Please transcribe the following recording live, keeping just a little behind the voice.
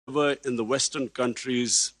In the Western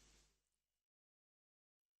countries,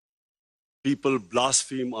 people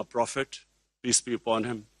blaspheme our prophet, peace be upon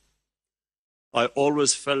him, I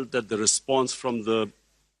always felt that the response from the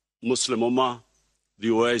Muslim Ummah, the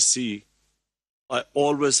OIC, I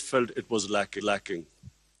always felt it was lacking.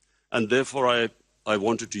 And therefore, I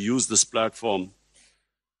wanted to use this platform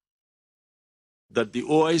that the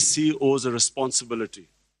OIC owes a responsibility.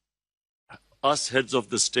 Us heads of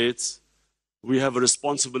the states, we have a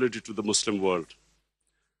responsibility to the Muslim world.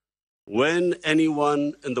 When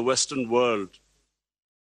anyone in the Western world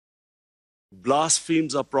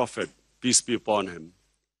blasphemes our prophet, peace be upon him,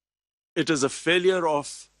 it is a failure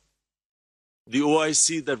of the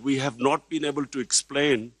OIC that we have not been able to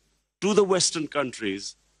explain to the Western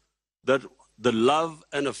countries that the love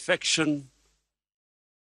and affection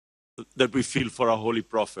that we feel for our holy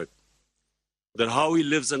prophet, that how he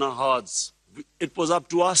lives in our hearts. It was up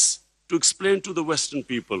to us to explain to the Western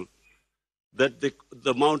people that the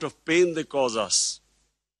amount of pain they cause us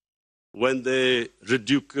when they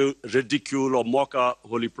ridicule or mock our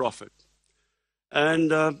holy prophet.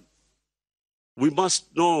 And we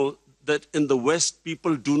must know that in the West,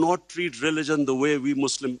 people do not treat religion the way the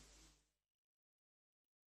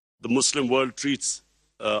Muslim world treats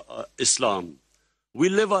Islam. We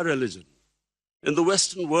live our religion. In the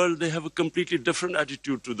Western world, they have a completely different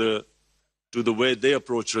attitude to the way they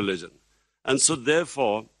approach religion. And so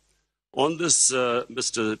therefore, on this,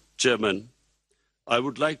 Mr. Chairman, I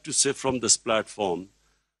would like to say from this platform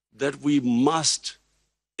that we must,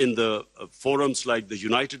 in the forums like the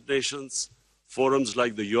United Nations, forums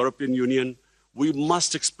like the European Union, we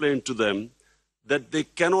must explain to them that they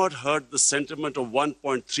cannot hurt the sentiment of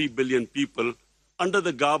 1.3 billion people under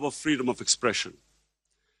the garb of freedom of expression.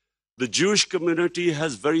 The Jewish community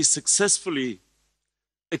has very successfully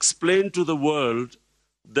explained to the world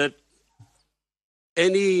that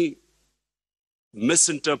any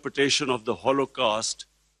misinterpretation of the Holocaust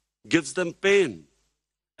gives them pain.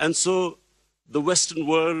 And so the Western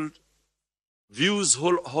world views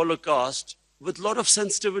Holocaust with a lot of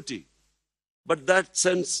sensitivity. But that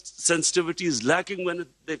sensitivity is lacking when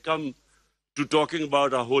they come to talking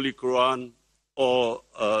about our Holy Quran or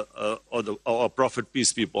our Prophet,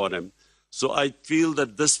 peace be upon him. So I feel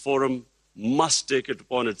that this forum must take it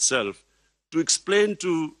upon itself to explain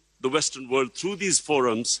to the Western world through these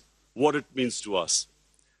forums what it means to us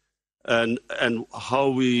and how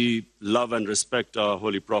we love and respect our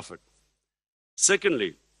Holy Prophet.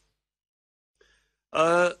 Secondly,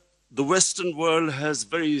 the Western world has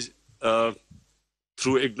very,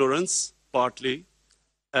 through ignorance partly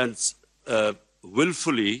and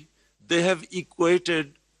willfully, they have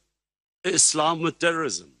equated Islam with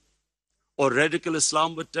terrorism or radical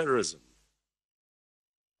Islam with terrorism.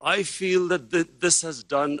 I feel that this has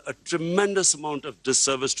done a tremendous amount of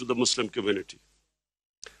disservice to the Muslim community.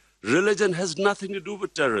 Religion has nothing to do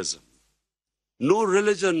with terrorism. No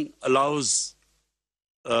religion allows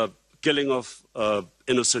killing of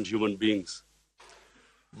innocent human beings.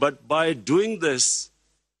 But by doing this,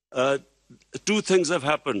 two things have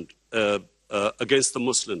happened against the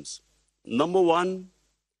Muslims. Number one,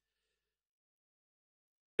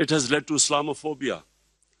 it has led to Islamophobia.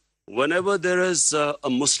 Whenever there is a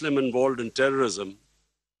Muslim involved in terrorism,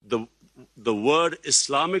 the word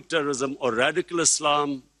Islamic terrorism or radical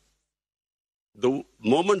Islam, the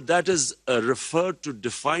moment that is referred to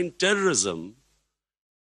define terrorism,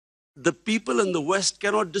 the people in the West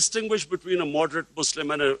cannot distinguish between a moderate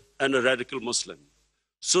Muslim and a radical Muslim.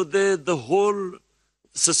 So the whole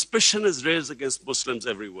suspicion is raised against Muslims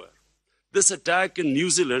everywhere. This attack in New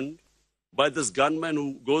Zealand by this gunman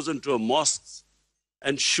who goes into a mosque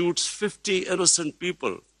and shoots 50 innocent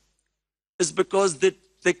people is because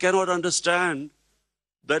they cannot understand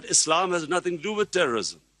that Islam has nothing to do with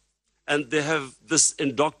terrorism. And they have this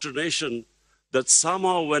indoctrination that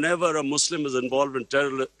somehow whenever a Muslim is involved in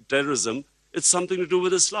terrorism, it's something to do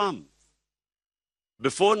with Islam.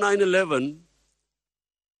 Before 9/11,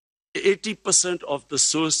 80% of the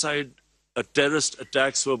suicide terrorist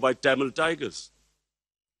attacks were by Tamil Tigers.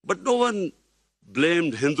 But no one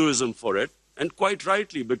blamed Hinduism for it, and quite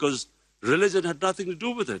rightly, because religion had nothing to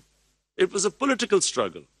do with it. It was a political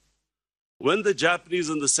struggle. When the Japanese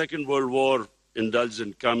in the Second World War indulged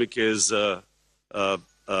in kamikaze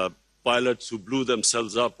pilots who blew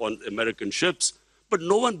themselves up on American ships, but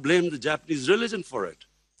no one blamed the Japanese religion for it.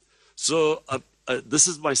 So this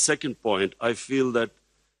is my second point. I feel that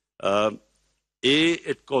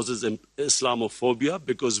it causes Islamophobia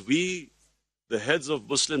because we, the heads of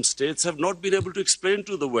Muslim states, have not been able to explain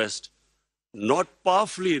to the West, not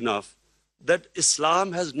powerfully enough, that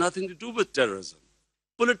Islam has nothing to do with terrorism.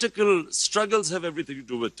 political struggles have everything to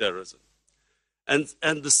do with terrorism. And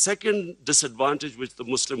the second disadvantage which the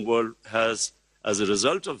Muslim world has as a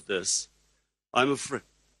result of this, I'm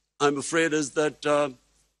afraid is that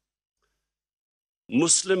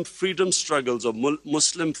Muslim freedom struggles or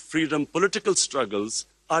Muslim freedom political struggles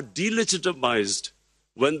are delegitimized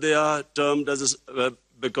when they are termed as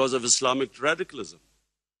because of Islamic radicalism.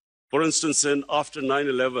 For instance, after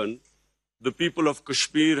 9/11, the people of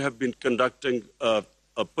Kashmir have been conducting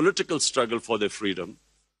a political struggle for their freedom.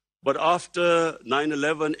 But after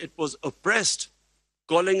 9/11, it was oppressed,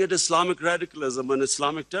 calling it Islamic radicalism and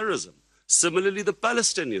Islamic terrorism. Similarly, the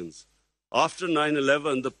Palestinians. After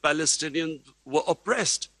 9/11, the Palestinians were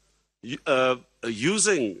oppressed,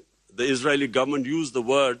 using the Israeli government used the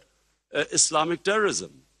word Islamic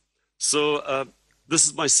terrorism. So this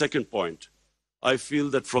is my second point. I feel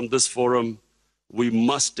that from this forum, we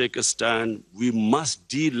must take a stand. We must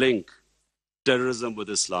de-link terrorism with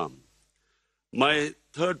Islam. My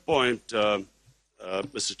third point,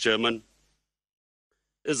 Mr. Chairman,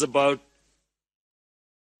 is about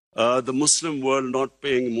the Muslim world not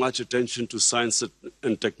paying much attention to science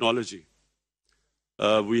and technology.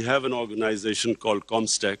 We have an organization called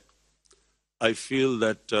ComStech. I feel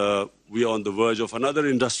that we are on the verge of another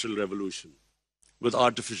industrial revolution with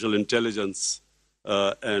artificial intelligence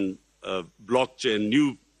and blockchain,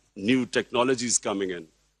 new technologies coming in.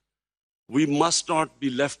 We must not be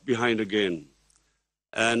left behind again.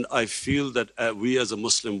 And I feel that we as a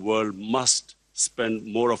Muslim world must spend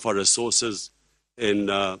more of our resources in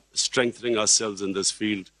strengthening ourselves in this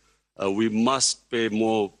field. We must pay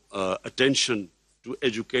more attention to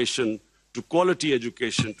education, to quality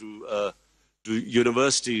education, to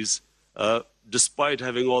universities. Despite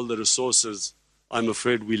having all the resources, I'm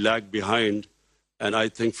afraid we lag behind. And I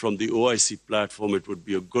think from the OIC platform, it would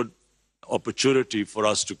be a good opportunity for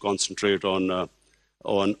us to concentrate on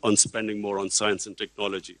spending more on science and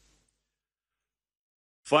technology.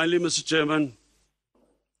 Finally, Mr. Chairman,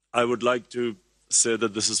 I would like to say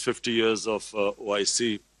that this is 50 years of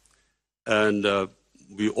OIC, and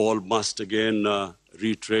we all must again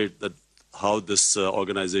reiterate that how this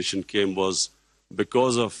organization came was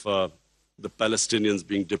because of the Palestinians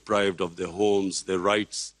being deprived of their homes, their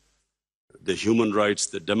rights, their human rights,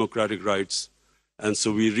 their democratic rights. And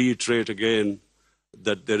so we reiterate again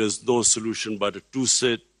that there is no solution but a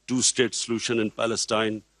two-state solution in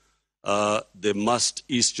Palestine.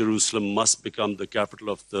 East Jerusalem must become the capital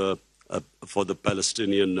of for the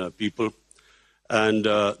Palestinian people. And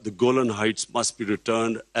the Golan Heights must be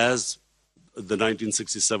returned as the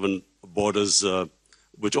 1967 borders,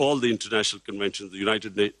 which all the international conventions, the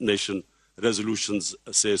United Nations resolutions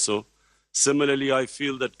say so. Similarly, I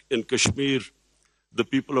feel that in Kashmir, the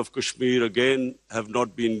people of Kashmir, again, have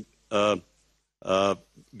not been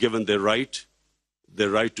given their right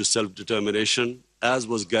to self-determination, as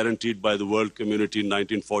was guaranteed by the world community in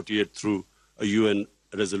 1948 through a UN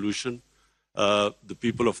resolution. The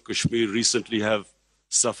people of Kashmir recently have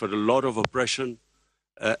suffered a lot of oppression,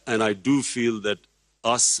 and I do feel that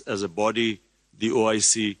us as a body, the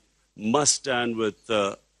OIC, must stand with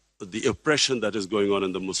the oppression that is going on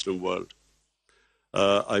in the Muslim world.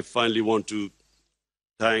 I finally want to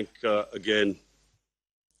thank again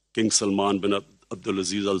King Salman bin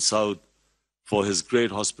Abdulaziz Al Saud for his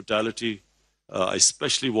great hospitality. I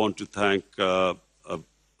especially want to thank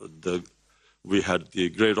we had the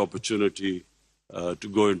great opportunity to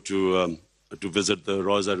go into to visit the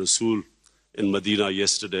Rawza Rasul in Medina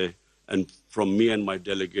yesterday, and from me and my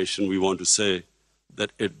delegation, we want to say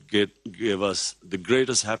that it gave us the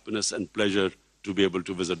greatest happiness and pleasure to be able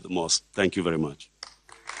to visit the mosque. Thank you very much.